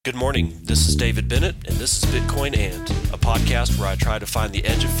Good morning. This is David Bennett, and this is Bitcoin And, a podcast where I try to find the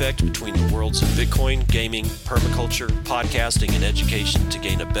edge effect between the worlds of Bitcoin, gaming, permaculture, podcasting, and education to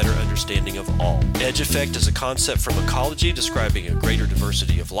gain a better understanding of all. Edge effect is a concept from ecology describing a greater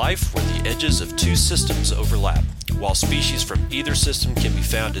diversity of life where the edges of two systems overlap. While species from either system can be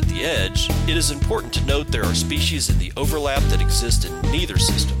found at the edge, it is important to note there are species in the overlap that exist in neither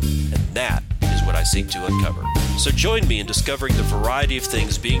system, and that is what I seek to uncover. So join me in discovering the variety of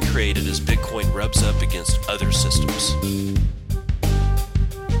things being created as Bitcoin rubs up against other systems.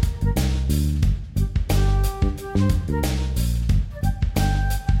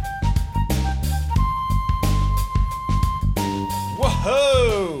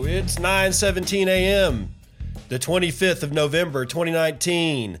 Whoa! It's 9:17 a.m., the 25th of November,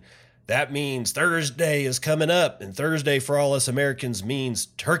 2019. That means Thursday is coming up, and Thursday for all us Americans means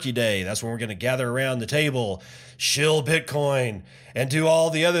Turkey Day. That's when we're going to gather around the table, shill Bitcoin, and do all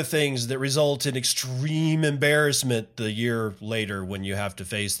the other things that result in extreme embarrassment the year later when you have to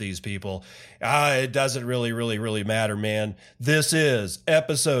face these people. It doesn't really matter, man. This is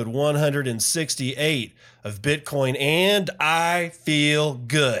episode 168 of Bitcoin, and I feel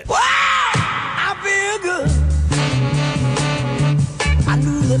good. Wow! I feel good. I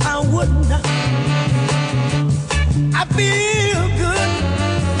knew that I wouldn't. I feel good.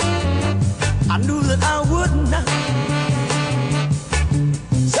 I knew that I wouldn't.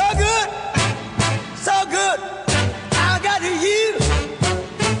 So good, so good. I got you.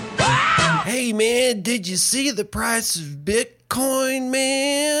 Wow! Hey, man, did you see the price of Bitcoin,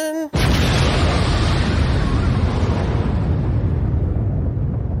 man?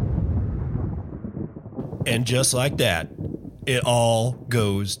 And just like that, it all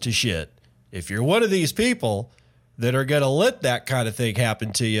goes to shit. If you're one of these people that are going to let that kind of thing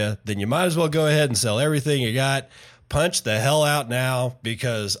happen to you, then you might as well go ahead and sell everything you got. Punch the hell out now,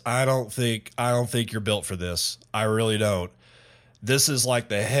 because I don't think you're built for this. I really don't. This is like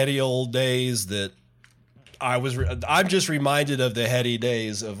the heady old days that I'm just reminded of the heady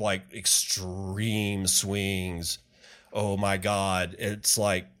days of like extreme swings. Oh my God. It's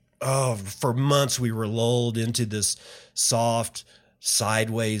like, for months we were lulled into this soft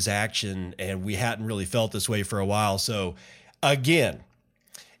sideways action, and we hadn't really felt this way for a while. So again,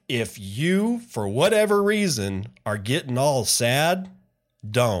 if you, for whatever reason, are getting all sad,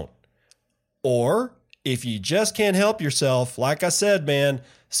 don't. Or if you just can't help yourself, like I said, man,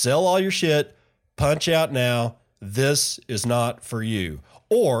 sell all your shit, punch out now. This is not for you.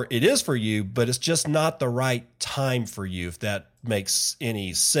 Or it is for you, but it's just not the right time for you, if that makes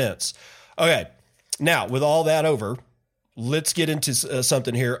any sense. Okay, now with all that over, let's get into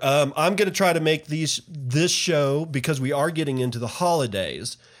something here. I'm going to try to make this show, because we are getting into the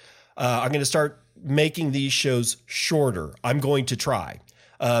holidays. I'm going to start making these shows shorter. I'm going to try.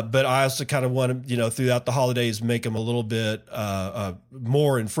 But I also kind of want to, throughout the holidays, make them a little bit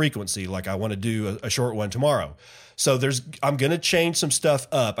more in frequency. Like I want to do a short one tomorrow. So I'm going to change some stuff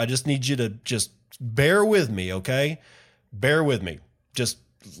up. I just need you to just bear with me, okay? Bear with me. Just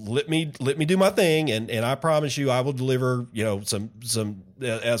let me do my thing, and I promise you I will deliver, some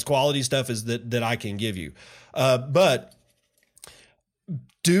as quality stuff as that I can give you. But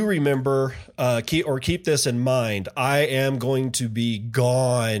do remember, keep this in mind. I am going to be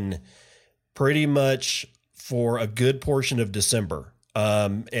gone pretty much for a good portion of December.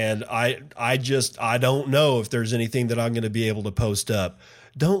 And I don't know if there's anything that I'm going to be able to post up.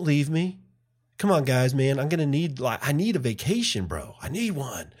 Don't leave me. Come on, guys, man. I need a vacation, bro. I need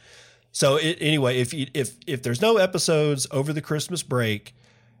one. So anyway, if there's no episodes over the Christmas break,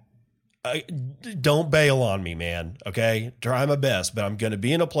 don't bail on me, man. Okay. Try my best, but I'm going to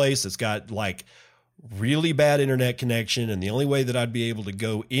be in a place that's got like really bad internet connection. And the only way that I'd be able to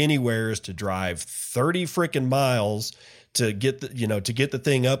go anywhere is to drive 30 freaking miles to get the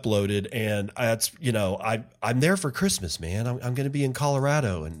thing uploaded. And that's, I'm there for Christmas, man. I'm going to be in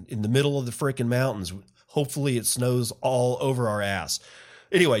Colorado and in the middle of the freaking mountains. Hopefully it snows all over our ass.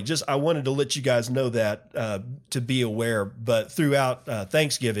 Anyway, I wanted to let you guys know that, to be aware, but throughout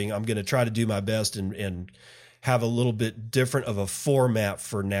Thanksgiving, I'm going to try to do my best and have a little bit different of a format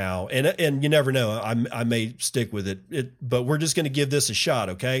for now. And you never know, I may stick with it, but we're just going to give this a shot.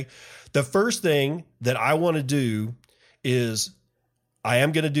 Okay. The first thing that I want to do is I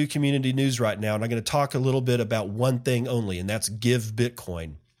am going to do community news right now, and I'm going to talk a little bit about one thing only, and that's Give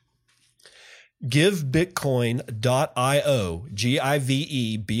Bitcoin. GiveBitcoin.io,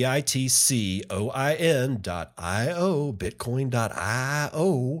 GiveBitcoin.io,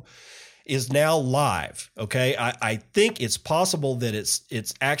 Bitcoin.io is now live. Okay. I think it's possible that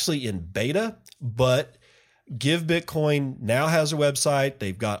it's actually in beta, but Give Bitcoin now has a website.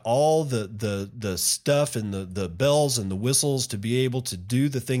 They've got all the stuff and the bells and the whistles to be able to do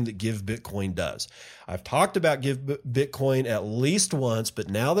the thing that Give Bitcoin does. I've talked about Give Bitcoin at least once, but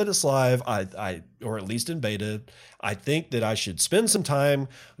now that it's live, or at least in beta, I think that I should spend some time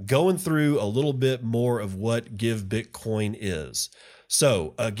going through a little bit more of what Give Bitcoin is.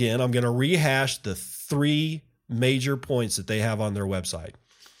 So again, I'm going to rehash the 3 major points that they have on their website.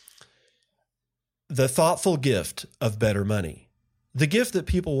 The thoughtful gift of better money. The gift that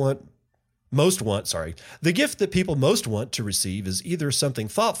people most want to receive is either something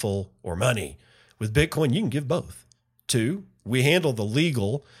thoughtful or money. With Bitcoin, you can give both. 2, we handle the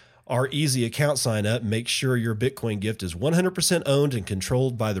legal. Our easy account sign up makes sure your Bitcoin gift is 100% owned and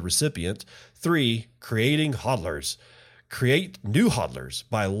controlled by the recipient. 3, creating hodlers. Create new hodlers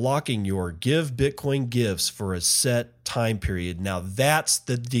by locking your Give Bitcoin gifts for a set time period. Now that's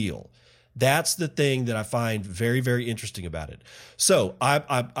the deal. That's the thing that I find very, very interesting about it. So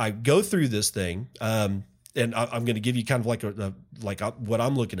I go through this thing, and I'm going to give you kind of like what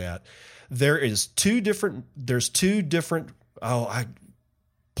I'm looking at. There's two different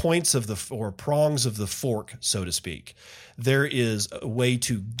points of prongs of the fork, so to speak. There is a way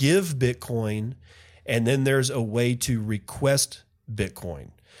to give Bitcoin, and then there's a way to request Bitcoin.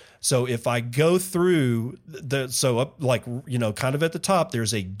 So if I go through kind of at the top,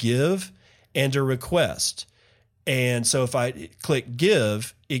 there's a give and a request. And so if I click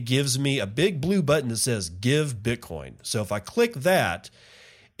give, it gives me a big blue button that says give Bitcoin. So if I click that,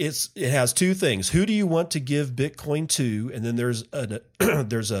 it has 2 things. Who do you want to give Bitcoin to? And then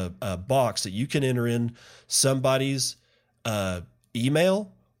there's a box that you can enter in somebody's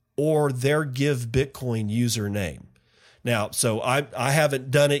email or their Give Bitcoin username. Now, so I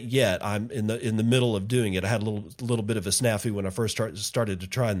haven't done it yet. I'm in the middle of doing it. I had a little bit of a snafu when I first started to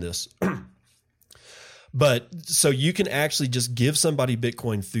try this. But so you can actually just give somebody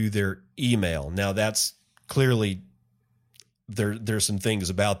Bitcoin through their email. Now that's clearly there's some things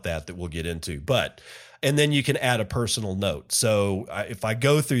about that we'll get into, and then you can add a personal note. So if I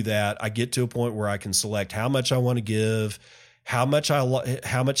go through that, I get to a point where I can select how much I want to give, how much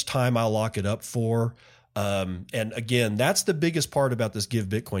time I lock it up for. And again, that's the biggest part about this Give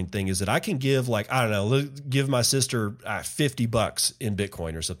Bitcoin thing is that I can give give my sister $50 in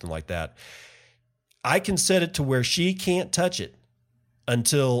Bitcoin or something like that. I can set it to where she can't touch it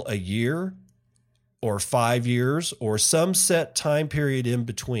until a year or 5 years or some set time period in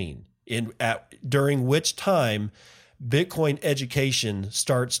between, during which time Bitcoin education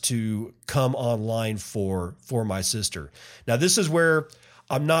starts to come online for my sister. Now, this is where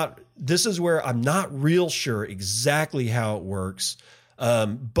I'm not real sure exactly how it works.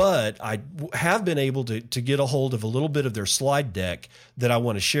 But I have been able to get a hold of a little bit of their slide deck that I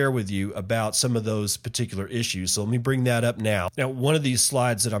want to share with you about some of those particular issues. So let me bring that up now. Now, one of these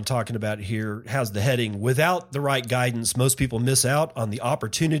slides that I'm talking about here has the heading, "Without the right guidance, most people miss out on the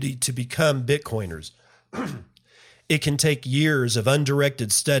opportunity to become Bitcoiners." It can take years of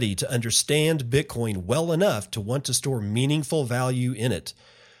undirected study to understand Bitcoin well enough to want to store meaningful value in it.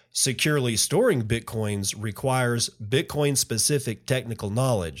 Securely storing Bitcoins requires Bitcoin-specific technical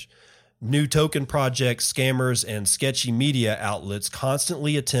knowledge. New token projects, scammers, and sketchy media outlets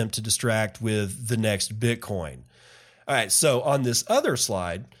constantly attempt to distract with the next Bitcoin. All right, so on this other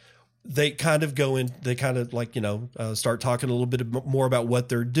slide, they kind of start talking a little bit more about what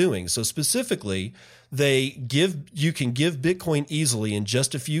they're doing. So specifically, you can give Bitcoin easily in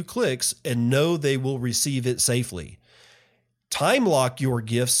just a few clicks and know they will receive it safely. Time lock your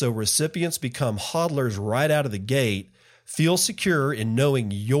gifts so recipients become hodlers right out of the gate. Feel secure in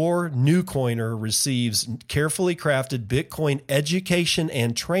knowing your new coiner receives carefully crafted Bitcoin education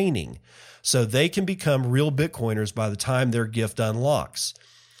and training so they can become real Bitcoiners by the time their gift unlocks.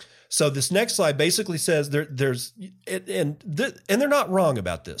 So this next slide basically says there's they're not wrong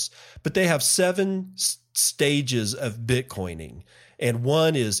about this, but they have 7 stages of Bitcoining. And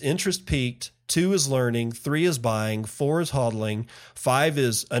 1 is interest peaked, 2 is learning, 3 is buying, 4 is hodling, 5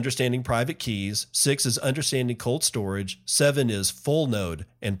 is understanding private keys, 6 is understanding cold storage, 7 is full node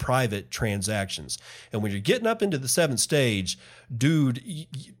and private transactions. And when you're getting up into the 7th stage, dude,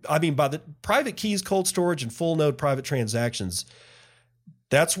 by the private keys, cold storage, and full node private transactions,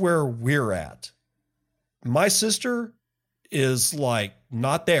 that's where we're at. My sister is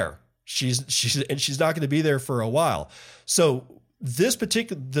not there. She's not going to be there for a while. So the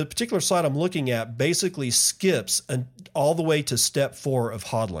particular slide I'm looking at basically skips all the way to step 4 of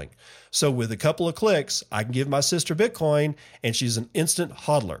hodling. So with a couple of clicks, I can give my sister Bitcoin and she's an instant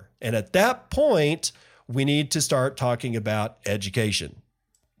hodler. And at that point, we need to start talking about education.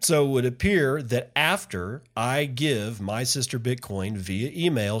 So it would appear that after I give my sister Bitcoin via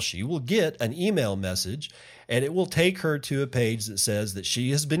email, she will get an email message, and it will take her to a page that says that she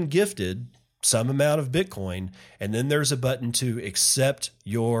has been gifted some amount of Bitcoin, and then there's a button to accept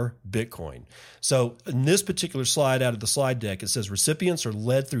your Bitcoin. So in this particular slide out of the slide deck, it says recipients are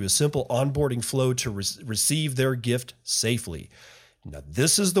led through a simple onboarding flow to receive their gift safely. Now,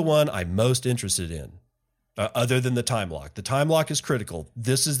 this is the one I'm most interested in, other than the time lock. The time lock is critical.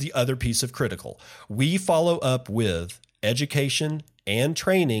 This is the other piece of critical. We follow up with education and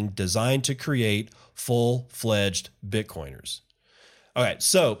training designed to create full-fledged Bitcoiners. All right,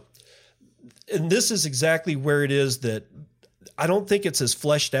 so and this is exactly where it is that I don't think it's as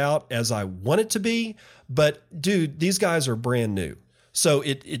fleshed out as I want it to be, but dude, these guys are brand new. So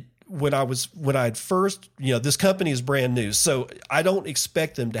when I'd first, this company is brand new. So I don't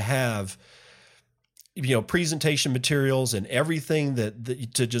expect them to have, presentation materials and everything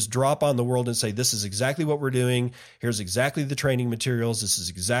that to just drop on the world and say, this is exactly what we're doing. Here's exactly the training materials. This is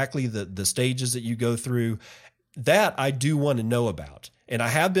exactly the stages that you go through. That I do want to know about. And I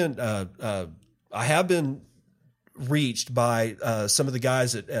have been reached by some of the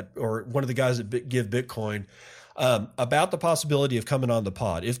guys or one of the guys that Give Bitcoin about the possibility of coming on the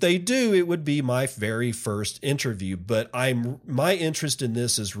pod. If they do, it would be my very first interview. But my interest in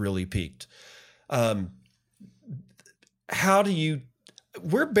this is really peaked. We're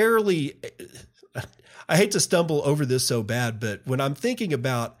barely. I hate to stumble over this so bad, but when I'm thinking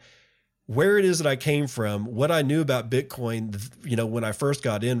about where it is that I came from, what I knew about Bitcoin, when I first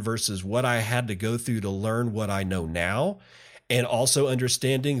got in versus what I had to go through to learn what I know now, and also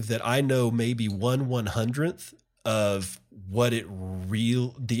understanding that I know maybe 1/100th of what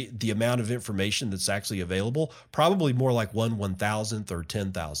the amount of information that's actually available, probably more like 1/1000th or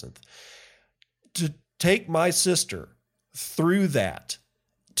 10,000th. To take my sister through that,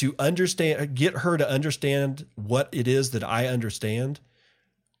 to get her to understand what it is that I understand,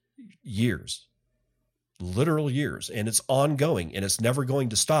 years, literal years, and it's ongoing and it's never going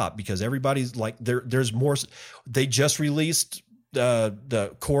to stop because everybody's like there's more. They just released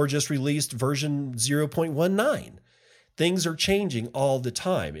the core just released version 0.19. Things are changing all the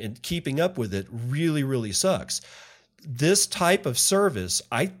time, and keeping up with it really, really sucks. This type of service,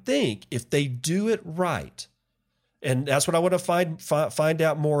 I think, if they do it right, and that's what I want to find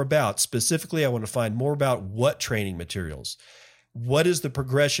out more about. Specifically, I want to find more about what training materials. What is the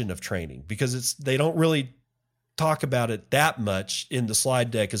progression of training? Because they don't really talk about it that much in the slide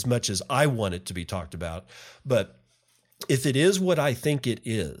deck as much as I want it to be talked about. But if it is what I think it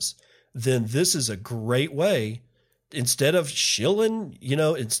is, then this is a great way. Instead of shilling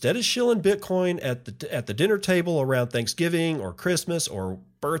Bitcoin at the dinner table around Thanksgiving or Christmas or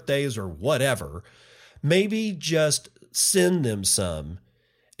birthdays or whatever, maybe just send them some.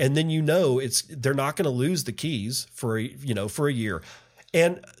 And then they're not going to lose the keys for a year.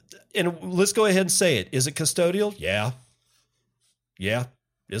 And let's go ahead and say it. Is it custodial? Yeah. Yeah,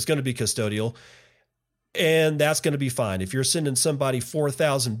 it's going to be custodial. And that's going to be fine. If you're sending somebody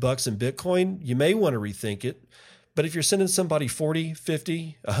 $4,000 in Bitcoin, you may want to rethink it. But if you're sending somebody 40,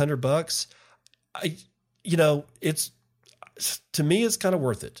 50, $100, to me, it's kind of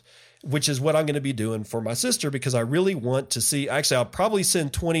worth it. Which is what I'm going to be doing for my sister, because I really want to see. Actually, I'll probably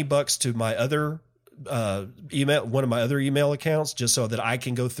send $20 to my other one of my other email accounts, just so that I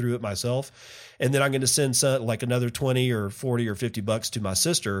can go through it myself, and then I'm going to send like another 20 or 40 or $50 to my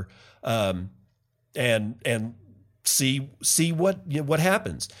sister, and see what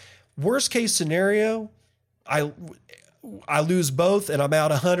happens. Worst case scenario, I lose both and I'm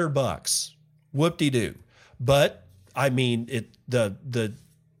out $100. Whoop-de-doo. But I mean,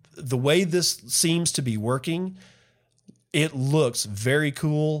 the way this seems to be working, it looks very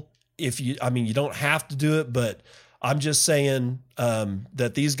cool. You don't have to do it, but I'm just saying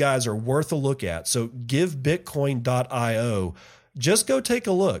that these guys are worth a look at. So givebitcoin.io, just go take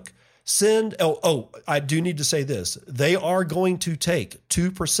a look. I do need to say this. They are going to take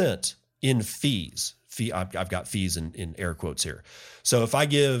 2% in fees. I've got fees in air quotes here. So if I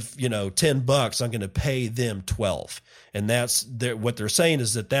give, $10, I'm going to pay them 12. And what they're saying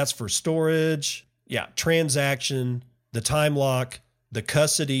is that's for storage, transaction, the time lock, the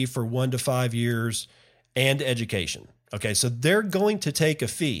custody for 1 to 5 years, and education. Okay, so they're going to take a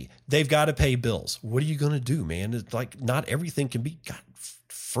fee. They've got to pay bills. What are you going to do, man? It's like not everything can be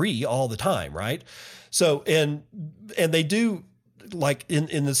free all the time, right? So and they do, like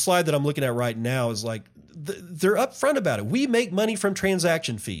in the slide that I'm looking at right now, is like they're upfront about it. We make money from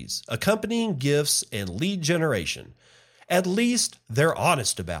transaction fees, accompanying gifts, and lead generation. At least they're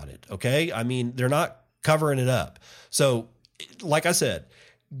honest about it, okay? I mean, they're not covering it up. So, like I said,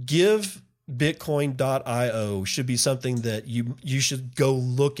 give Bitcoin.io should be something that you should go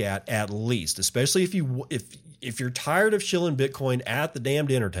look at least, especially if you're tired of shilling Bitcoin at the damn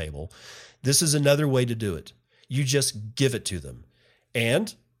dinner table. This is another way to do it. You just give it to them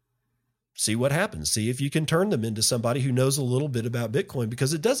and see what happens. See if you can turn them into somebody who knows a little bit about Bitcoin,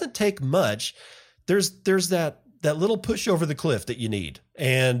 because it doesn't take much. There's that little push over the cliff that you need.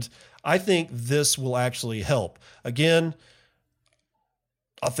 And I think this will actually help. Again,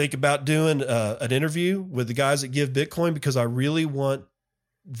 I'll think about doing an interview with the guys that give Bitcoin, because I really want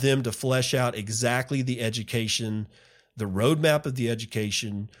them to flesh out exactly the education, the roadmap of the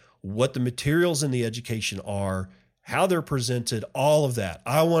education, what the materials in the education are, how they're presented, all of that.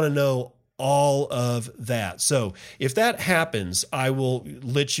 I want to know all of that. So if that happens, I will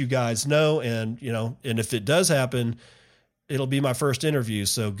let you guys know. And, and if it does happen, it'll be my first interview.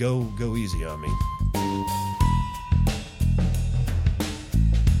 So go easy on me.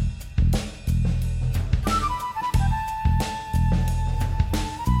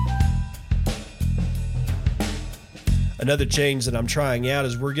 Another change that I'm trying out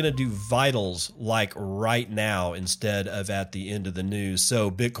is we're going to do vitals like right now instead of at the end of the news. So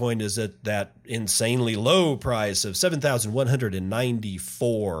Bitcoin is at that insanely low price of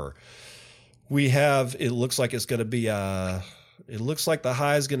 7,194. It looks like it's going to be, it looks like the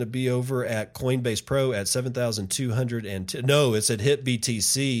high is going to be over at Coinbase Pro at 7,210. No, it's at HIT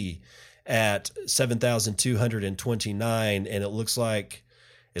BTC at 7,229. And it looks like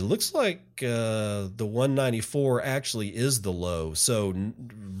the 194 actually is the low. So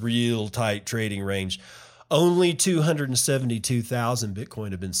real tight trading range. Only 272,000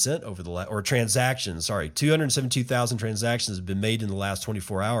 Bitcoin have been sent over the transactions. Sorry, 272,000 transactions have been made in the last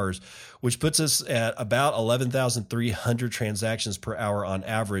 24 hours, which puts us at about 11,300 transactions per hour on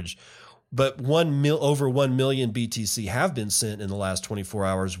average. But over 1 million BTC have been sent in the last 24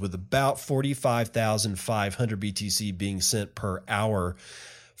 hours, with about 45,500 BTC being sent per hour.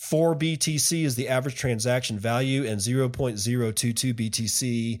 4 BTC is the average transaction value, and 0.022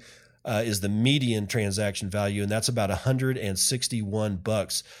 BTC is the median transaction value, and that's about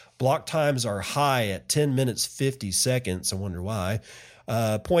 $161. Block times are high at 10 minutes 50 seconds. I wonder why.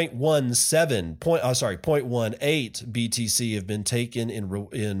 0.18 BTC have been taken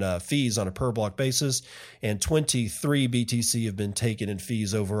in fees on a per block basis, and 23 BTC have been taken in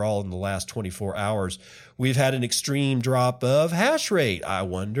fees overall in the last 24 hours. We've had an extreme drop of hash rate. I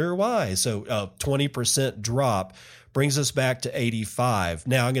wonder why. So 20% drop brings us back to 85.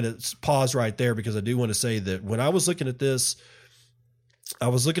 Now I'm going to pause right there, because I do want to say that when I was looking at this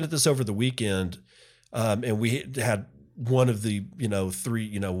over the weekend, and we had one of the,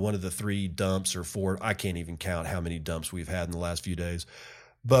 three dumps or four. I can't even count how many dumps we've had in the last few days,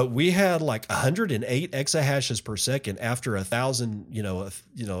 but we had like 108 exahashes per second after 1,000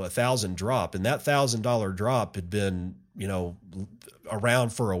 drop. And that $1,000 drop had been,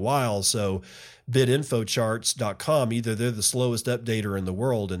 around for a while. So bitinfocharts.com, either they're the slowest updater in the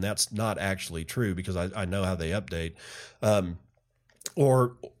world, and that's not actually true, because I know how they update,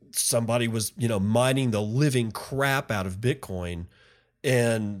 or somebody was, mining the living crap out of Bitcoin.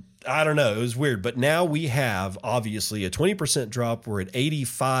 And I don't know, it was weird. But now we have obviously a 20% drop. We're at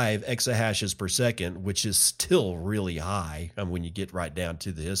 85 exahashes per second, which is still really high when you get right down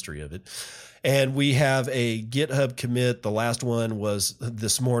to the history of it. And we have a GitHub commit. The last one was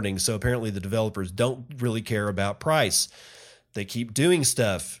this morning. So apparently the developers don't really care about price. They keep doing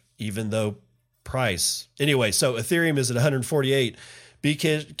stuff, even though price. Anyway, so Ethereum is at 148.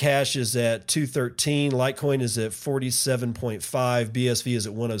 Bcash is at 213. Litecoin is at 47.5. BSV is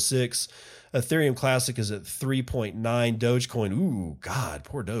at 106. Ethereum Classic is at 3.9. Dogecoin, ooh, God,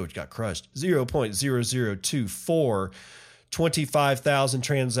 poor Doge got crushed. 0.0024. 25,000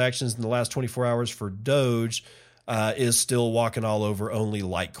 transactions in the last 24 hours for Doge. Is still walking all over only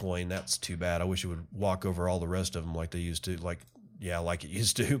Litecoin. That's too bad. I wish it would walk over all the rest of them like they used to, like it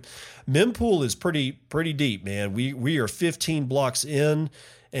used to. Mempool is pretty deep, man. We are 15 blocks in,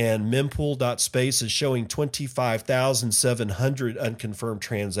 and mempool.space is showing 25,700 unconfirmed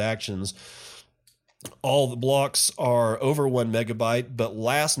transactions. All the blocks are over 1 megabyte, but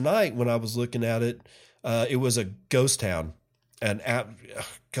last night when I was looking at it, it was a ghost town.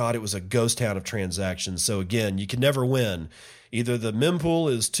 It was a ghost town of transactions. So again, you can never win. Either the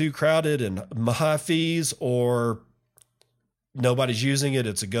mempool is too crowded and high fees, or nobody's using it.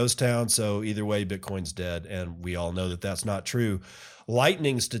 It's a ghost town. So either way, Bitcoin's dead. And we all know that that's not true.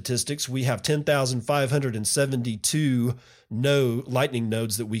 Lightning statistics, we have 10,572 Lightning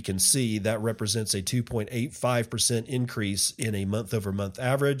nodes that we can see. That represents a 2.85% increase in a month-over-month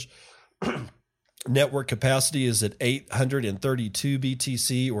average. Network capacity is at 832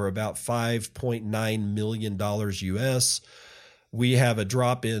 BTC, or about $5.9 million US. We have a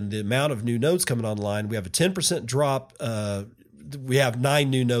drop in the amount of new nodes coming online. We have a 10% drop. We have 9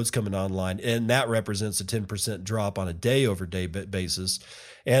 new nodes coming online, and that represents a 10% drop on a day-over-day basis.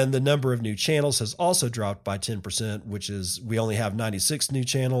 And the number of new channels has also dropped by 10%, which is we only have 96 new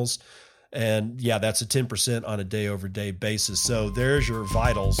channels. And yeah, that's a 10% on a day-over-day basis. So there's your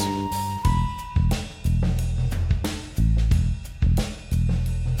vitals.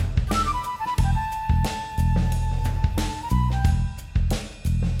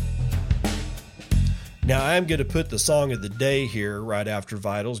 Now, I'm going to put the song of the day here right after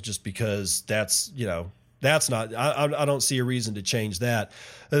Vitals, just because that's, that's not, I don't see a reason to change that.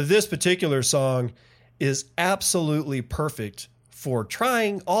 This particular song is absolutely perfect for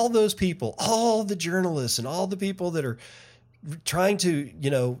trying all those people, all the journalists and all the people that are trying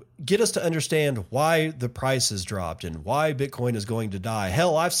to, get us to understand why the price has dropped and why Bitcoin is going to die.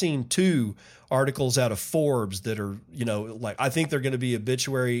 Hell, I've seen 2 articles out of Forbes that are, I think they're going to be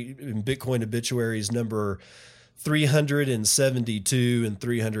obituary in Bitcoin obituaries number 372 and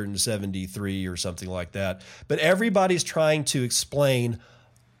 373 or something like that. But everybody's trying to explain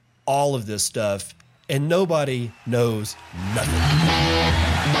all of this stuff, and nobody knows nothing.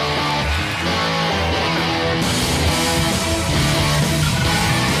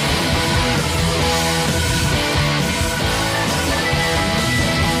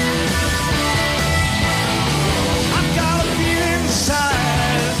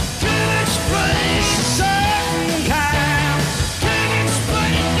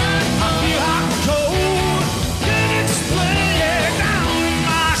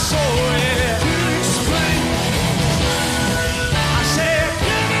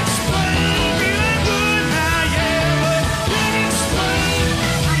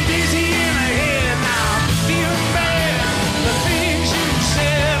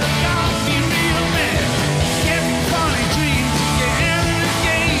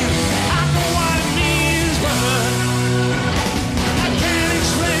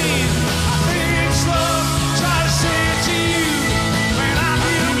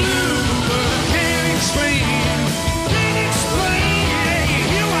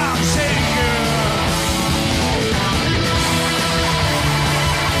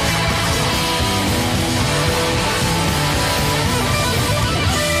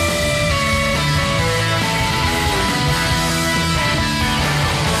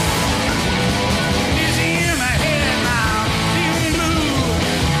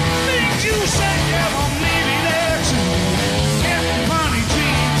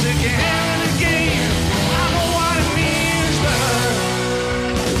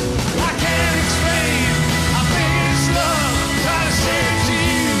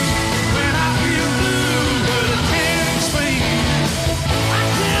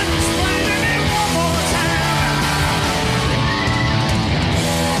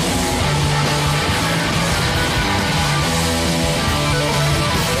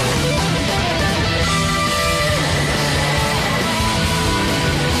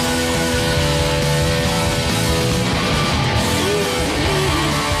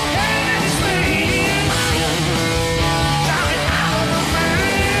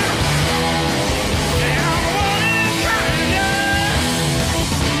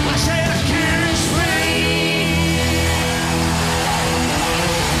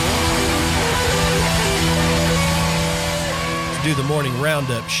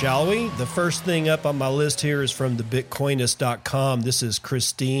 Roundup, shall we? The first thing up on my list here is from the Bitcoinist.com. This is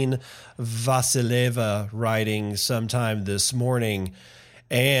Christine Vasileva writing sometime this morning,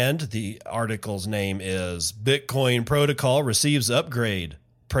 and the article's name is Bitcoin Protocol Receives Upgrade.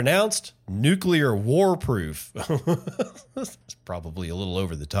 Pronounced nuclear war-proof. It's probably a little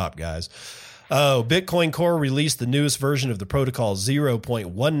over the top, guys. Oh, Bitcoin Core released the newest version of the protocol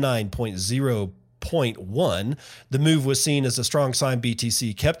 0.19.0.1. The move was seen as a strong sign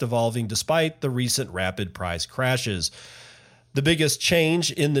BTC kept evolving despite the recent rapid price crashes. The biggest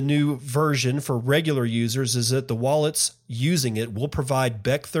change in the new version for regular users is that the wallets using it will provide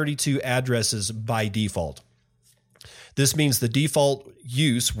BEC32 addresses by default. This means the default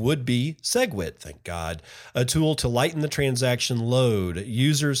use would be SegWit, thank God, a tool to lighten the transaction load.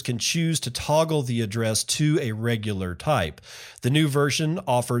 Users can choose to toggle the address to a regular type. The new version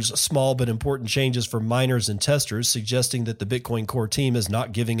offers small but important changes for miners and testers, suggesting that the Bitcoin Core team is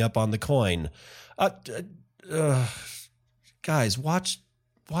not giving up on the coin. Guys, watch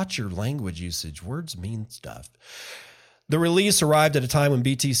your language usage. Words mean stuff. The release arrived at a time when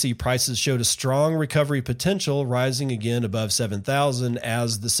BTC prices showed a strong recovery potential, rising again above 7,000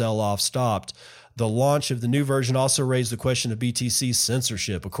 as the sell-off stopped. The launch of the new version also raised the question of BTC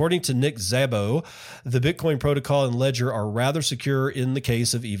censorship. According to Nick Szabo, the Bitcoin protocol and ledger are rather secure in the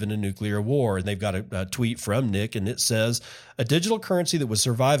case of even a nuclear war. And they've got a tweet from Nick, and it says, a digital currency that would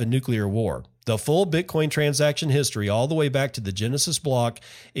survive a nuclear war. The full Bitcoin transaction history, all the way back to the Genesis block,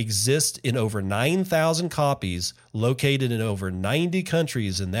 exists in over 9,000 copies located in over 90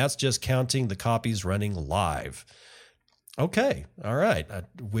 countries, and that's just counting the copies running live. Okay, all right. I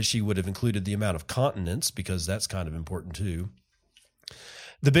wish he would have included the amount of continents because that's kind of important too.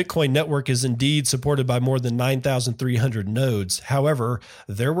 The Bitcoin network is indeed supported by more than 9,300 nodes. However,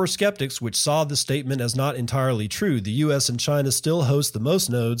 there were skeptics which saw the statement as not entirely true. The US and China still host the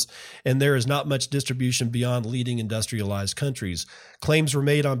most nodes, and there is not much distribution beyond leading industrialized countries. Claims were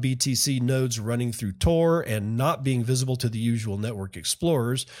made on BTC nodes running through Tor and not being visible to the usual network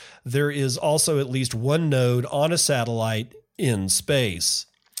explorers. There is also at least one node on a satellite in space.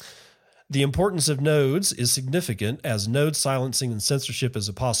 The importance of nodes is significant, as node silencing and censorship is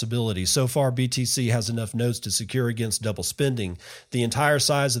a possibility. So far, BTC has enough nodes to secure against double spending. The entire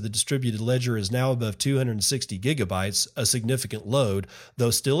size of the distributed ledger is now above 260 gigabytes, a significant load,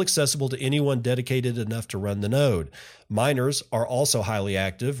 though still accessible to anyone dedicated enough to run the node. Miners are also highly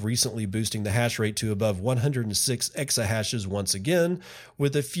active, recently boosting the hash rate to above 106 exahashes once again,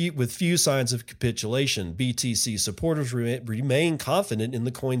 with few signs of capitulation. BTC supporters remain confident in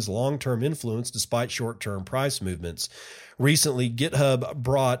the coin's long-term influence despite short-term price movements. Recently, GitHub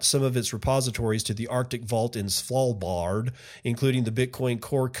brought some of its repositories to the Arctic Vault in Svalbard, including the Bitcoin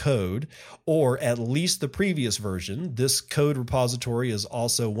core code, or at least the previous version. This code repository is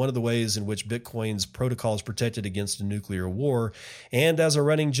also one of the ways in which Bitcoin's protocol is protected against a nuclear war. And as a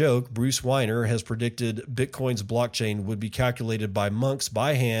running joke, Bruce Weiner has predicted Bitcoin's blockchain would be calculated by monks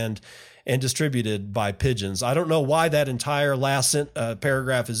by hand and distributed by pigeons. I don't know why that entire last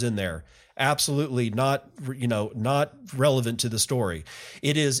paragraph is in there. Absolutely not relevant to the story.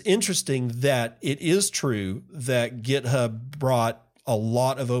 It is interesting that it is true that GitHub brought a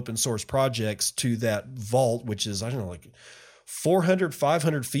lot of open source projects to that vault, which is, 400,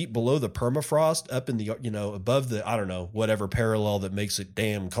 500 feet below the permafrost, up in the, above the, whatever parallel that makes it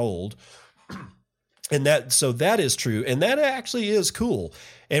damn cold. And that is true. And that actually is cool.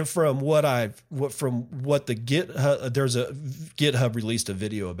 And from what the GitHub, there's a GitHub released a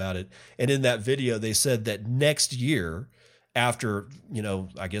video about it. And in that video, they said that next year, after,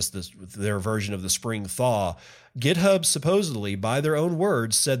 I guess their version of the spring thaw, GitHub supposedly, by their own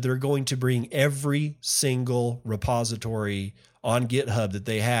words, said they're going to bring every single repository on GitHub that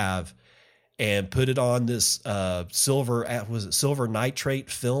they have and put it on this silver nitrate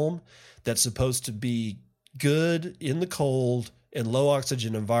film that's supposed to be good in the cold and low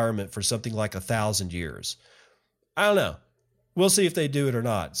oxygen environment for something like 1,000 years. I don't know. We'll see if they do it or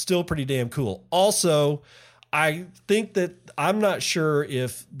not. Still pretty damn cool. Also, I think that I'm not sure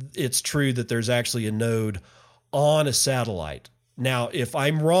if it's true that there's actually a node on a satellite. Now, if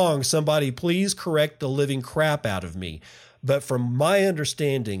I'm wrong, somebody please correct the living crap out of me. But from my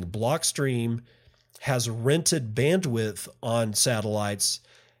understanding, Blockstream has rented bandwidth on satellites,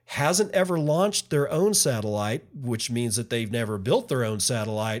 hasn't ever launched their own satellite, which means that they've never built their own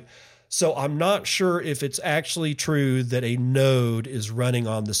satellite. So I'm not sure if it's actually true that a node is running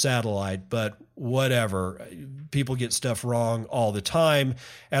on the satellite, but whatever. People get stuff wrong all the time,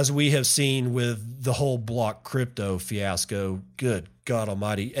 as we have seen with the whole block crypto fiasco. Good God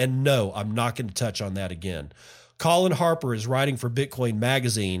almighty. And no, I'm not going to touch on that again. Colin Harper is writing for Bitcoin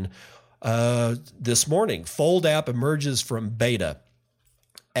Magazine this morning. Fold app emerges from beta.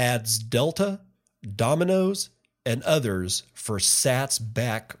 Adds Delta, Domino's, and others for Sats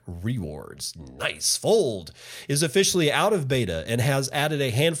back rewards. Nice. Fold is officially out of beta and has added a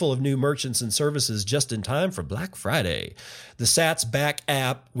handful of new merchants and services just in time for Black Friday. The Sats back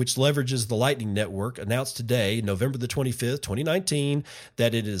app, which leverages the Lightning Network, announced today, November the 25th, 2019,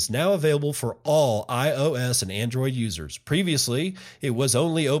 that it is now available for all iOS and Android users. Previously, it was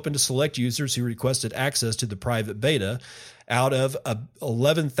only open to select users who requested access to the private beta. Out of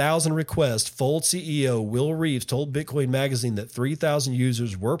 11,000 requests, Fold CEO Will Reeves told Bitcoin Magazine that 3,000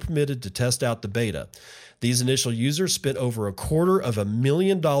 users were permitted to test out the beta. These initial users spent over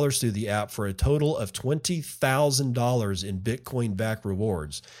 $250,000 through the app for a total of $20,000 in Bitcoin-backed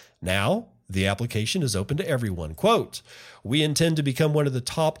rewards. Now, the application is open to everyone. Quote, "We intend to become one of the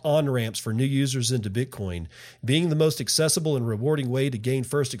top on-ramps for new users into Bitcoin. Being the most accessible and rewarding way to gain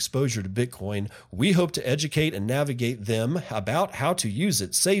first exposure to Bitcoin, we hope to educate and navigate them about how to use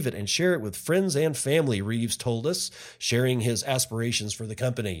it, save it, and share it with friends and family," Reeves told us, sharing his aspirations for the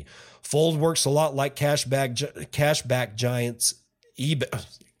company. Fold works a lot like cashback giants eBay.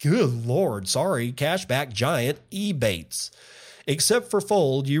 good Lord, sorry, cashback giant Ebates. Except for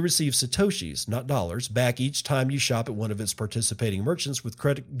Fold, you receive Satoshis, not dollars, back each time you shop at one of its participating merchants with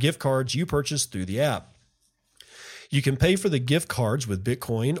credit gift cards you purchase through the app. You can pay for the gift cards with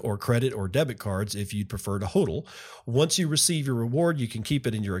Bitcoin or credit or debit cards if you'd prefer to HODL. Once you receive your reward, you can keep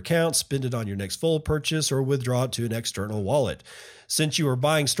it in your account, spend it on your next Fold purchase, or withdraw it to an external wallet. Since you are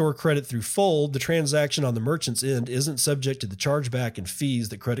buying store credit through Fold, the transaction on the merchant's end isn't subject to the chargeback and fees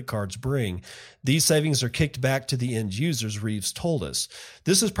that credit cards bring. These savings are kicked back to the end users, Reeves told us.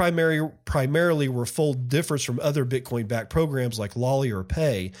 This is primarily where Fold differs from other Bitcoin-backed programs like Lolly or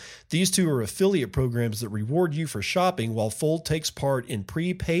Pay. These two are affiliate programs that reward you for shopping, while Fold takes part in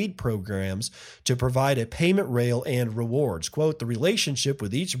prepaid programs to provide a payment rail and rewards. Quote, the relationship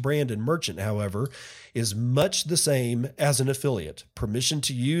with each brand and merchant, however, is much the same as an affiliate. Permission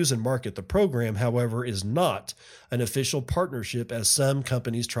to use and market the program, however, is not an official partnership as some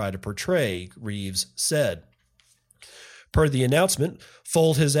companies try to portray, Reeves said. Per the announcement,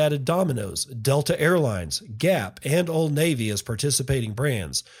 Fold has added Domino's, Delta Airlines, Gap, and Old Navy as participating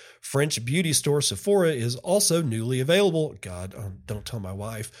brands. French beauty store Sephora is also newly available. God, don't tell my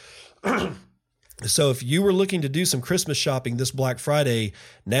wife. So if you were looking to do some Christmas shopping this Black Friday,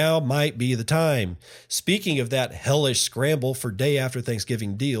 now might be the time. Speaking of that hellish scramble for day after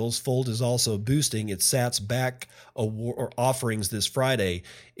Thanksgiving deals, Fold is also boosting its Sats Back offerings this Friday.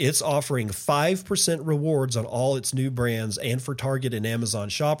 It's offering 5% rewards on all its new brands and for Target and Amazon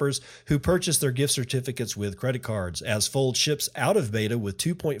shoppers who purchase their gift certificates with credit cards. As Fold ships out of beta with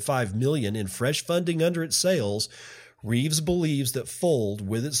 $2.5 million in fresh funding under its sails, Reeves believes that Fold,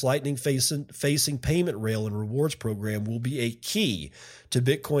 with its Lightning-facing payment rail and rewards program, will be a key to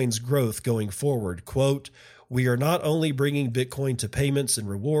Bitcoin's growth going forward. Quote, we are not only bringing Bitcoin to payments and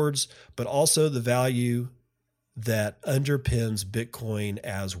rewards, but also the value that underpins Bitcoin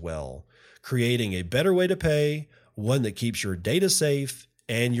as well, creating a better way to pay, one that keeps your data safe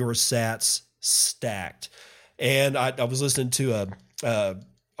and your sats stacked. And I was listening to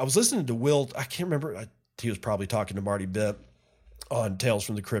Will, I can't remember, he was probably talking to Marty Bitt on Tales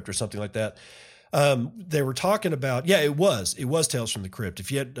from the Crypt or something like that. They were talking about, it was Tales from the Crypt.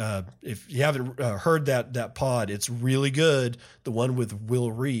 If you haven't heard that pod, it's really good. The one with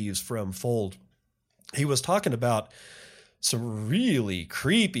Will Reeves from Fold. He was talking about some really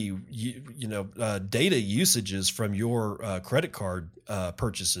creepy, data usages from your credit card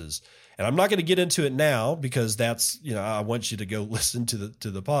purchases. And I'm not going to get into it now because that's, I want you to go listen to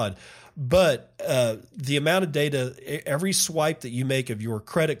the pod. But the amount of data, every swipe that you make of your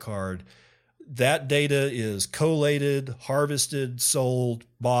credit card, that data is collated, harvested, sold,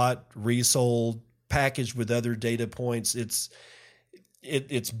 bought, resold, packaged with other data points. It's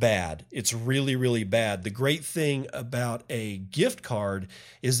bad. It's really, really bad. The great thing about a gift card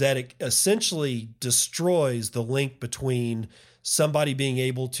is that it essentially destroys the link between somebody being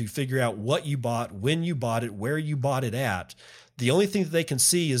able to figure out what you bought, when you bought it, where you bought it at. The only thing that they can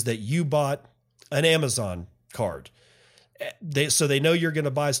see is that you bought an Amazon card. So they know you're going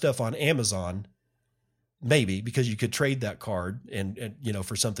to buy stuff on Amazon, maybe because you could trade that card and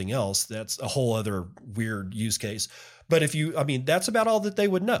for something else. That's a whole other weird use case. But that's about all that they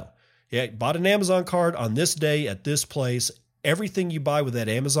would know. Yeah, bought an Amazon card on this day at this place. Everything you buy with that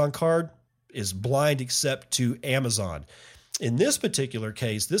Amazon card is blind except to Amazon. In this particular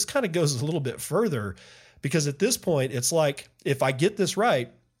case, this kind of goes a little bit further because at this point, it's like, if I get this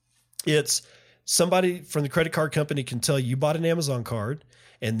right, it's somebody from the credit card company can tell you bought an Amazon card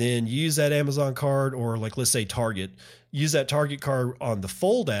and then use that Amazon card, or like, let's say Target, use that Target card on the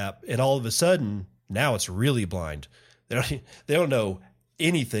Fold app. And all of a sudden now it's really blind. They don't know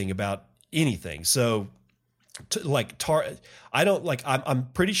anything about anything. So I'm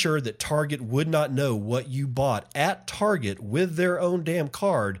pretty sure that Target would not know what you bought at Target with their own damn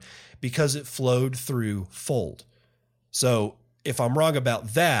card because it flowed through Fold. So if I'm wrong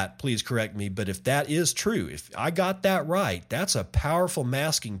about that, please correct me. But if that is true, if I got that right, that's a powerful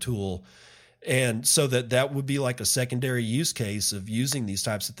masking tool. And so that would be like a secondary use case of using these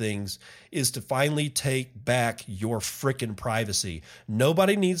types of things, is to finally take back your frickin' privacy.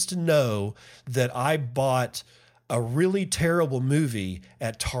 Nobody needs to know that I bought a really terrible movie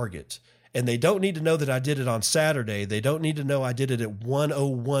at Target. And they don't need to know that I did it on Saturday. They don't need to know I did it at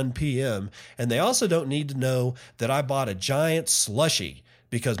 1:01 p.m. And they also don't need to know that I bought a giant slushie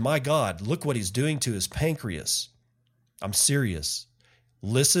because, my God, look what he's doing to his pancreas. I'm serious.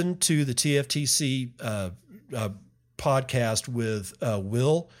 Listen to the TFTC podcast with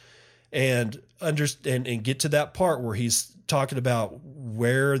Will and understand and get to that part where he's talking about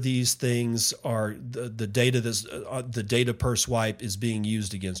where these things are, the data the data per swipe is being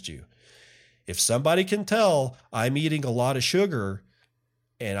used against you. If somebody can tell I'm eating a lot of sugar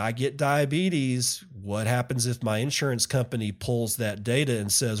and I get diabetes, what happens if my insurance company pulls that data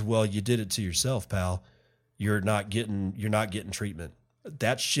and says, well, you did it to yourself, pal. You're not getting treatment.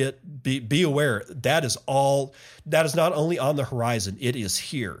 That shit, be aware. That is not only on the horizon, it is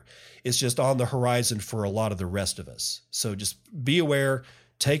here. It's just on the horizon for a lot of the rest of us. So just be aware,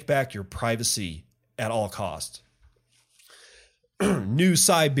 take back your privacy at all costs. New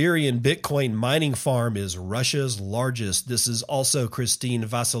Siberian Bitcoin mining farm is Russia's largest. This is also Christine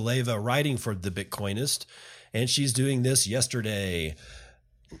Vasileva writing for The Bitcoinist, and she's doing this yesterday.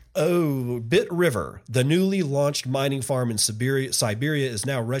 Oh, Bit River, the newly launched mining farm in Siberia is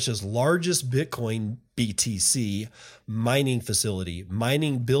now Russia's largest Bitcoin BTC mining facility.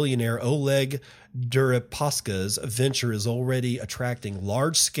 Mining billionaire Oleg Deripaska's venture is already attracting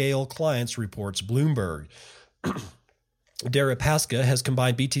large-scale clients, reports Bloomberg. Deripaska has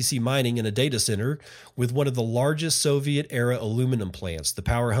combined BTC mining in a data center with one of the largest Soviet-era aluminum plants. The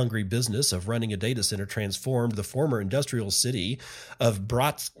power-hungry business of running a data center transformed the former industrial city of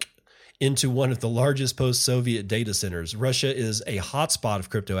Bratsk into one of the largest post-Soviet data centers. Russia is a hotspot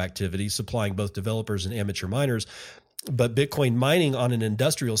of crypto activity, supplying both developers and amateur miners. But Bitcoin mining on an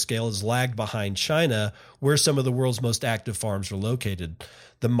industrial scale has lagged behind China, where some of the world's most active farms are located.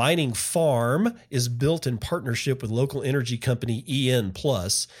 The mining farm is built in partnership with local energy company EN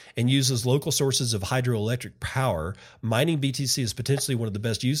Plus and uses local sources of hydroelectric power. Mining BTC is potentially one of the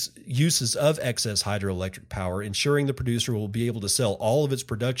best uses of excess hydroelectric power, ensuring the producer will be able to sell all of its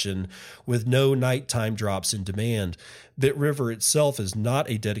production with no nighttime drops in demand. Bit River itself is not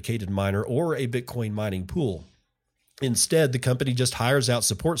a dedicated miner or a Bitcoin mining pool. Instead, the company just hires out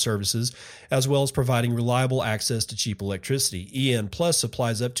support services as well as providing reliable access to cheap electricity. EN Plus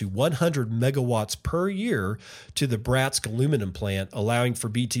supplies up to 100 megawatts per year to the Bratsk aluminum plant, allowing for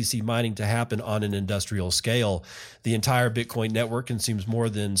BTC mining to happen on an industrial scale. The entire Bitcoin network consumes more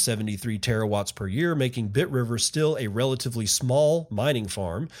than 73 terawatts per year, making Bit River still a relatively small mining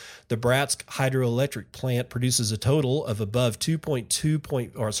farm. The Bratsk hydroelectric plant produces a total of above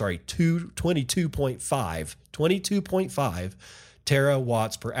 22.5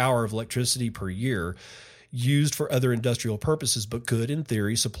 terawatts per hour of electricity per year, used for other industrial purposes, but could, in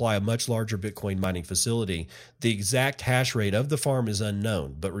theory, supply a much larger Bitcoin mining facility. The exact hash rate of the farm is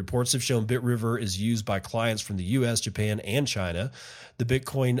unknown, but reports have shown Bit River is used by clients from the US, Japan, and China. The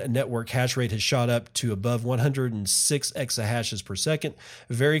Bitcoin network hash rate has shot up to above 106 exahashes per second,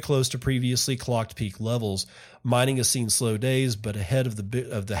 very close to previously clocked peak levels. Mining has seen slow days, but ahead of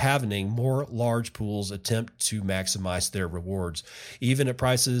the halvening, more large pools attempt to maximize their rewards. Even at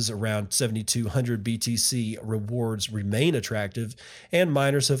prices around 7,200 BTC, rewards remain attractive, and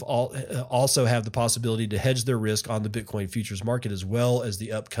miners have also have the possibility to hedge their risk on the Bitcoin futures market as well as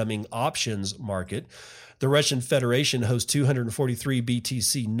the upcoming options market. The Russian Federation hosts 243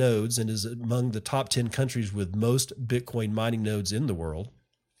 BTC nodes and is among the top 10 countries with most Bitcoin mining nodes in the world.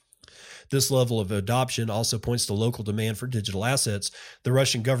 This level of adoption also points to local demand for digital assets. The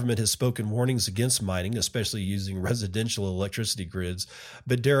Russian government has spoken warnings against mining, especially using residential electricity grids.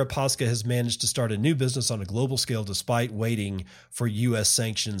 But Deripaska has managed to start a new business on a global scale despite waiting for U.S.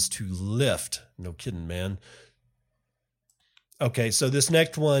 sanctions to lift. No kidding, man. Okay, so this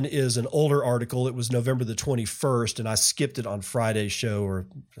next one is an older article. It was November the 21st, and I skipped it on Friday's show or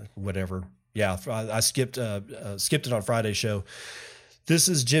whatever. Yeah, I skipped it on Friday's show. This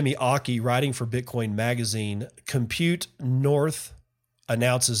is Jimmy Aki writing for Bitcoin Magazine. Compute North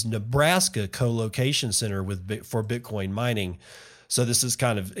announces Nebraska co-location center for Bitcoin mining. So this is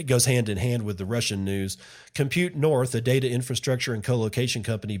it goes hand in hand with the Russian news. Compute North, a data infrastructure and co-location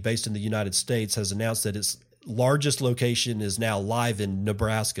company based in the United States, has announced that its largest location is now live in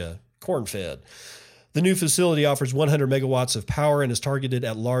Nebraska, corn-fed. The new facility offers 100 megawatts of power and is targeted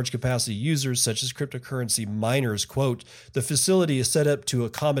at large capacity users such as cryptocurrency miners. Quote, the facility is set up to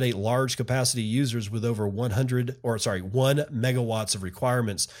accommodate large capacity users with over 1 megawatts of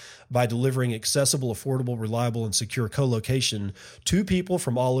requirements by delivering accessible, affordable, reliable, and secure co-location to people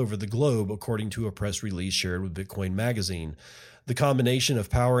from all over the globe, according to a press release shared with Bitcoin Magazine. The combination of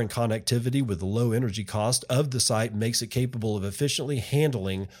power and connectivity with the low energy cost of the site makes it capable of efficiently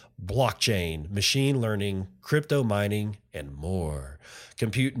handling blockchain, machine learning, crypto mining, and more.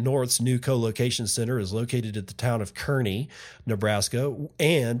 Compute North's new co-location center is located at the town of Kearney, Nebraska,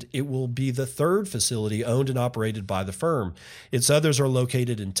 and it will be the third facility owned and operated by the firm. Its others are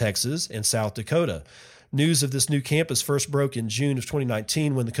located in Texas and South Dakota. News of this new campus first broke in June of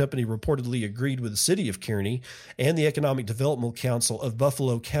 2019 when the company reportedly agreed with the city of Kearney and the Economic Development Council of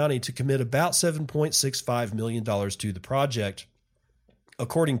Buffalo County to commit about $7.65 million to the project.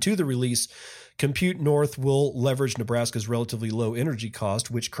 According to the release, Compute North will leverage Nebraska's relatively low energy cost,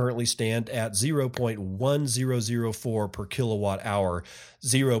 which currently stand at 0.1004 per kilowatt hour,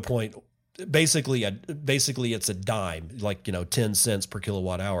 basically it's a dime, 10 cents per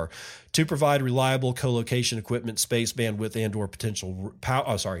kilowatt hour, to provide reliable co-location equipment, space, bandwidth, and or potential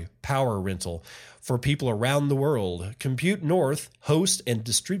power rental for people around the world. Compute North hosts and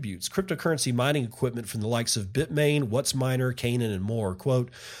distributes cryptocurrency mining equipment from the likes of Bitmain, WhatsMiner, Canaan, and more. Quote,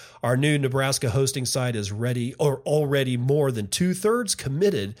 our new Nebraska hosting site is ready or already more than 2/3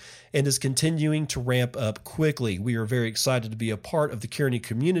 committed and is continuing to ramp up quickly. We are very excited to be a part of the Kearney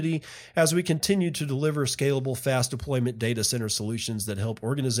community as we continue to deliver scalable, fast deployment data center solutions that help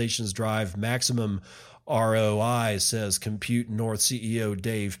organizations drive maximum ROI, says Compute North CEO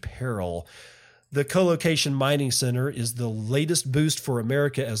Dave Perrell. The co-location mining center is the latest boost for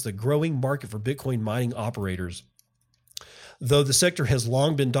America as the growing market for Bitcoin mining operators. Though the sector has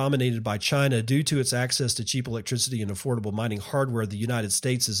long been dominated by China due to its access to cheap electricity and affordable mining hardware, the United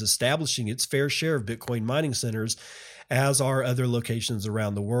States is establishing its fair share of Bitcoin mining centers, as are other locations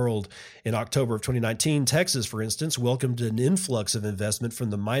around the world. In October of 2019, Texas, for instance, welcomed an influx of investment from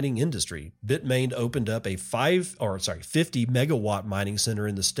the mining industry. Bitmain opened up a 50 megawatt mining center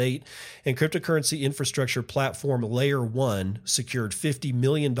in the state, and cryptocurrency infrastructure platform Layer 1 secured $50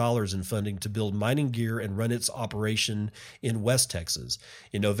 million in funding to build mining gear and run its operation in West Texas.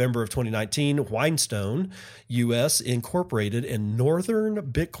 In November of 2019, Whinstone US Incorporated and Northern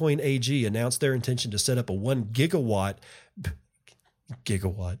Bitcoin AG announced their intention to set up a 1 gigawatt.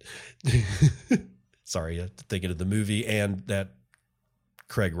 Sorry, I'm thinking of the movie and that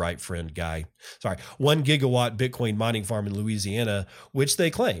Craig Wright friend guy. 1 gigawatt Bitcoin mining farm in Louisiana, which they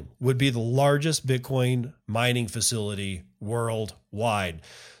claim would be the largest Bitcoin mining facility worldwide.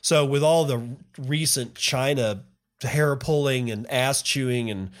 So with all the recent China hair pulling and ass chewing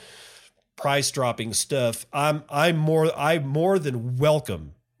and price dropping stuff, I more than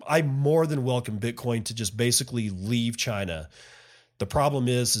welcome Bitcoin to just basically leave China. The problem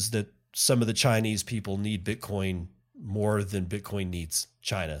is that some of the Chinese people need Bitcoin more than Bitcoin needs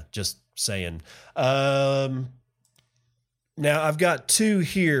China. Just saying. Now I've got two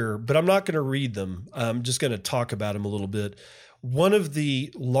here, but I'm not going to read them. I'm just going to talk about them a little bit. One of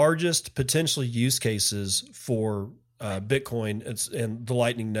the largest potential use cases for Bitcoin and the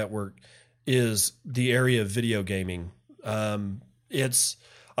Lightning Network is the area of video gaming.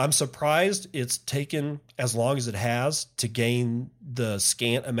 I'm surprised it's taken as long as it has to gain the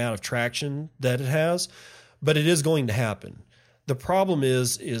scant amount of traction that it has, but it is going to happen. The problem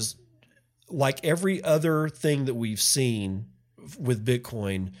is like every other thing that we've seen with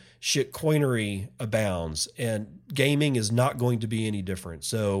Bitcoin, shitcoinery abounds, and gaming is not going to be any different.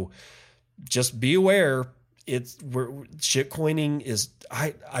 So just be aware. Shitcoining is,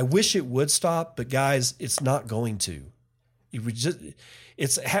 I wish it would stop, but guys, it's not going to.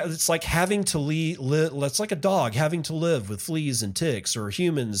 It's like having to live. It's like a dog having to live with fleas and ticks, or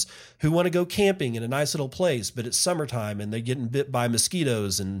humans who want to go camping in a nice little place, but it's summertime and they're getting bit by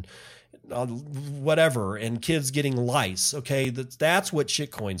mosquitoes and whatever, and kids getting lice. Okay, that's what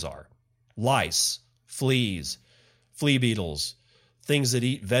shitcoins are: lice, fleas, flea beetles, things that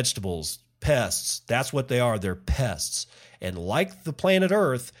eat vegetables, pests. That's what they are. They're pests, and like the planet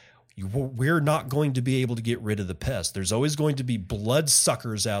Earth, we're not going to be able to get rid of the pest. There's always going to be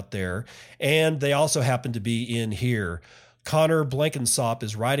bloodsuckers out there, and they also happen to be in here. Connor Blankensop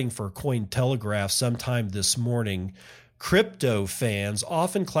is writing for Cointelegraph sometime this morning. Crypto fans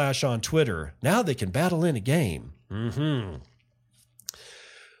often clash on Twitter. Now they can battle in a game.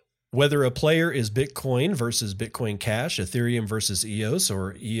 Whether a player is Bitcoin versus Bitcoin Cash, Ethereum versus EOS,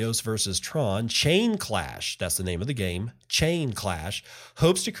 or EOS versus Tron, Chain Clash, that's the name of the game, Chain Clash,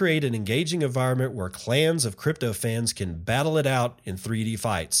 hopes to create an engaging environment where clans of crypto fans can battle it out in 3D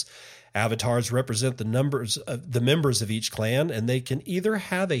fights. Avatars represent the members of each clan, and they can either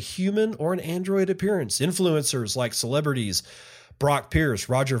have a human or an android appearance. Influencers like celebrities Brock Pierce,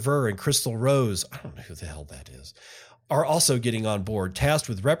 Roger Ver, and Crystal Rose, I don't know who the hell that is, are also getting on board, tasked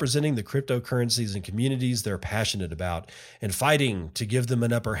with representing the cryptocurrencies and communities they're passionate about and fighting to give them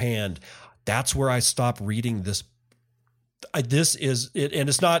an upper hand. That's where I stopped reading this. This is it, and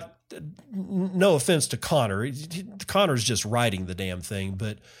it's not, no offense to Connor. Connor's just writing the damn thing,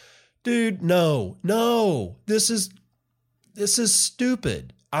 but dude, no, this is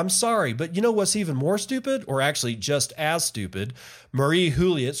stupid. I'm sorry, but you know what's even more stupid, or actually just as stupid? Marie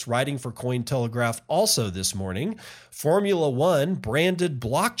Huliet's writing for Cointelegraph also this morning. Formula One branded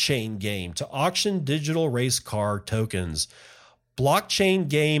blockchain game to auction digital race car tokens. Blockchain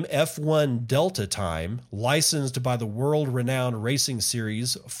game F1 Delta Time, licensed by the world-renowned racing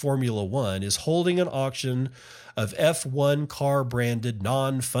series Formula One, is holding an auction of F1 car-branded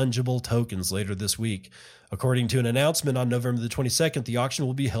non-fungible tokens later this week. According to an announcement on November the 22nd, the auction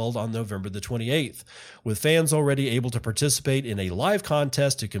will be held on November the 28th, with fans already able to participate in a live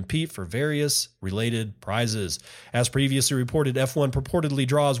contest to compete for various related prizes. As previously reported, F1 purportedly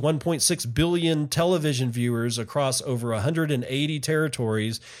draws 1.6 billion television viewers across over 180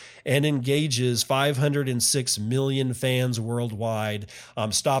 territories and engages 506 million fans worldwide.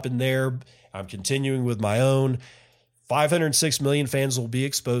 I'm stopping there. I'm continuing with my own. 506 million fans will be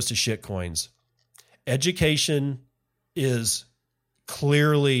exposed to shitcoins. Education is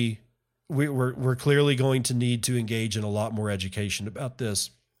clearly, we're clearly going to need to engage in a lot more education about this,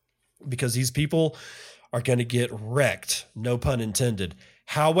 because these people are going to get wrecked, no pun intended.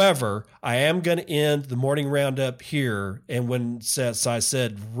 However, I am going to end the morning roundup here. And when I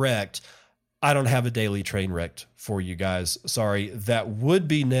said wrecked, I don't have a daily train wrecked for you guys. Sorry, that would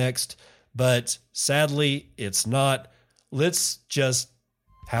be next, but sadly it's not. Let's just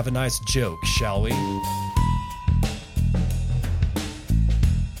have a nice joke, shall we?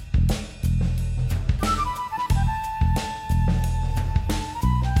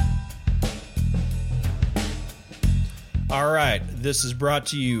 All right, this is brought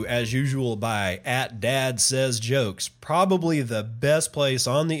to you as usual by @DadSaysJokes, probably the best place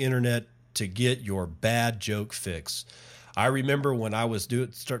on the internet to get your bad joke fix. I remember when I was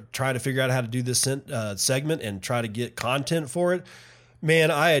trying to figure out how to do this segment and try to get content for it.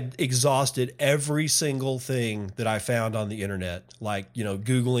 Man, I had exhausted every single thing that I found on the internet, like,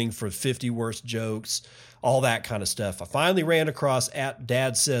 Googling for 50 worst jokes, all that kind of stuff. I finally ran across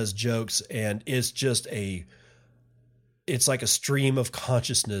 @DadSaysJokes, and it's like a stream of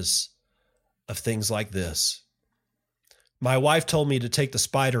consciousness of things like this. My wife told me to take the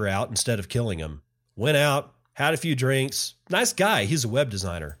spider out instead of killing him. Went out, had a few drinks. Nice guy. He's a web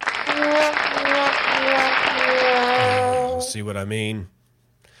designer. See what I mean?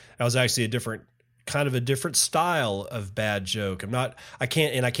 That was actually a different style of bad joke. I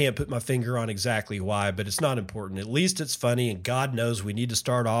can't put my finger on exactly why, but it's not important. At least it's funny, and God knows we need to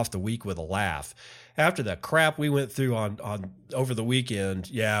start off the week with a laugh. After the crap we went through on over the weekend,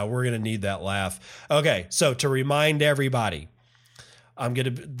 yeah, we're going to need that laugh. Okay, so to remind everybody,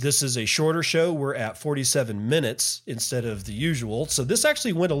 this is a shorter show. We're at 47 minutes instead of the usual. So this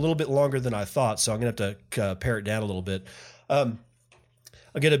actually went a little bit longer than I thought, so I'm going to have to pare it down a little bit.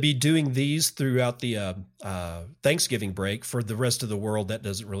 I'm going to be doing these throughout the Thanksgiving break. For the rest of the world, that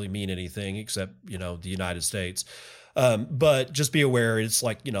doesn't really mean anything except, the United States. But just be aware, it's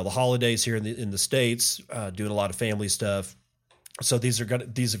like, the holidays here in the States, doing a lot of family stuff. So these have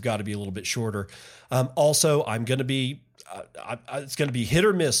got to be a little bit shorter. Also, I'm going to be, it's going to be hit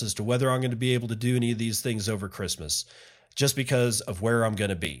or miss as to whether I'm going to be able to do any of these things over Christmas, just because of where I'm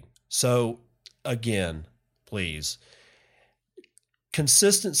going to be. So again, please,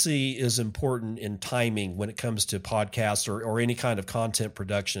 consistency is important in timing when it comes to podcasts or any kind of content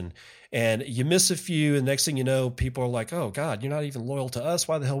production. And you miss a few, and next thing you know, people are like, oh God, you're not even loyal to us.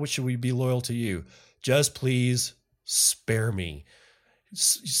 Why the hell should we be loyal to you? Just please spare me.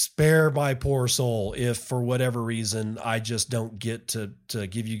 Spare my poor soul if for whatever reason I just don't get to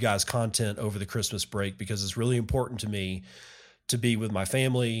give you guys content over the Christmas break, because it's really important to me to be with my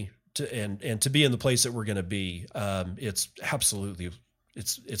family and to be in the place that we're going to be. It's absolutely,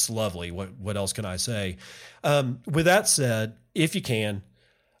 it's lovely. What else can I say? With that said, if you can,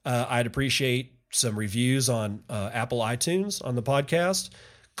 I'd appreciate some reviews on Apple iTunes on the podcast.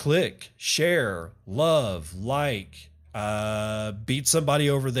 Click, share, love, like, beat somebody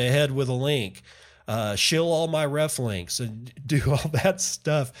over the head with a link, shill all my ref links, and do all that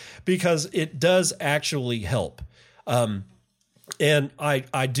stuff, because it does actually help. And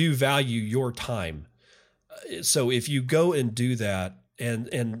I do value your time. So if you go and do that,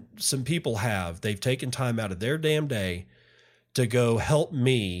 and some people they've taken time out of their damn day to go help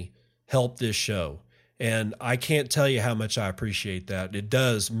me help this show. And I can't tell you how much I appreciate that. It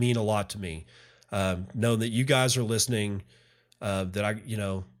does mean a lot to me. Knowing that you guys are listening, that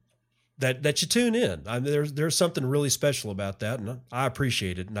you tune in. There's something really special about that, and I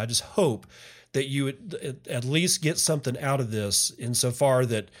appreciate it. And I just hope that you would at least get something out of this, insofar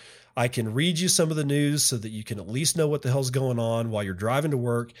that I can read you some of the news so that you can at least know what the hell's going on while you're driving to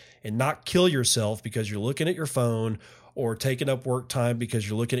work, and not kill yourself because you're looking at your phone or taking up work time because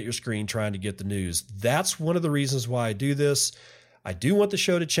you're looking at your screen trying to get the news. That's one of the reasons why I do this. I do want the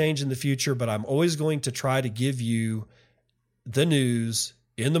show to change in the future, but I'm always going to try to give you the news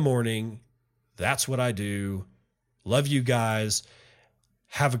in the morning. That's what I do. Love you guys.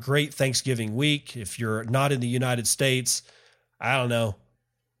 Have a great Thanksgiving week. If you're not in the United States, I don't know,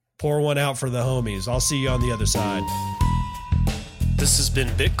 pour one out for the homies. I'll see you on the other side. This has been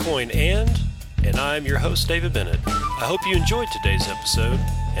Bitcoin and I'm your host, David Bennett. I hope you enjoyed today's episode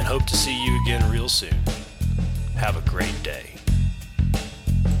and hope to see you again real soon. Have a great day.